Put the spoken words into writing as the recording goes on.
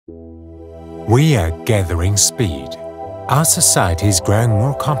We are gathering speed. Our society is growing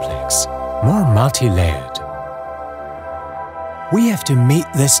more complex, more multi-layered. We have to meet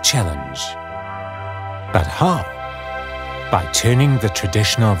this challenge. But how? By turning the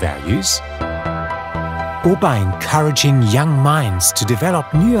traditional values? Or by encouraging young minds to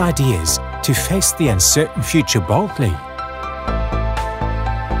develop new ideas to face the uncertain future boldly?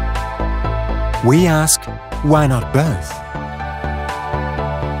 We ask, why not both?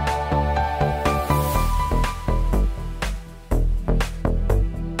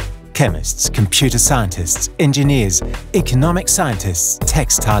 Chemists, computer scientists, engineers, economic scientists,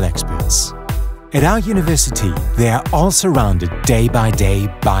 textile experts. At our university, they are all surrounded day by day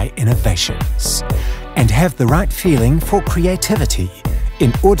by innovations and have the right feeling for creativity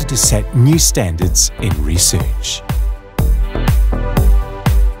in order to set new standards in research.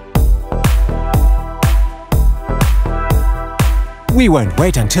 We won't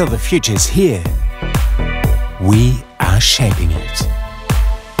wait until the future's here. We are shaping it.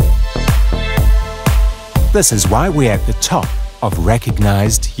 This is why we're at the top of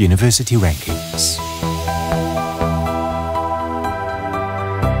recognized university rankings.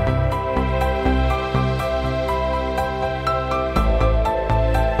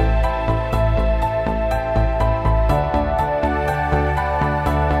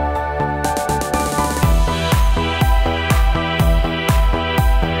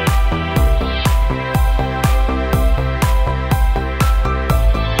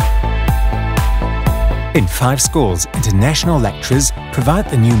 In 5 schools, international lecturers provide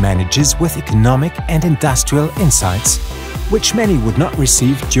the new managers with economic and industrial insights, which many would not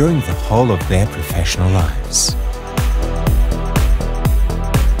receive during the whole of their professional lives.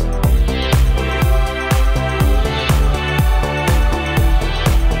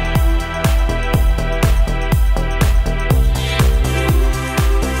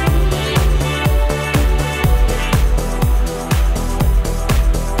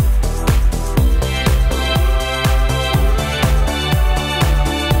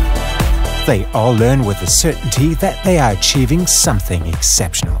 They all learn with the certainty that they are achieving something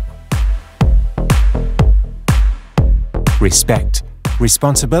exceptional. Respect,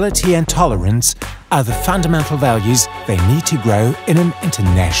 responsibility and tolerance are the fundamental values they need to grow in an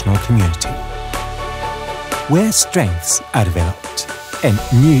international community, where strengths are developed and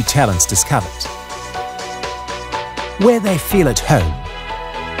new talents discovered, where they feel at home.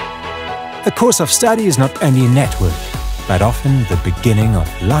 A course of study is not only a network, but often the beginning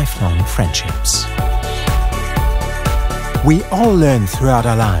of lifelong friendships. We all learn throughout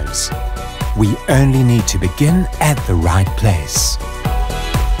our lives. We only need to begin at the right place.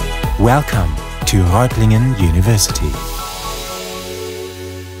 Welcome to Reutlingen University.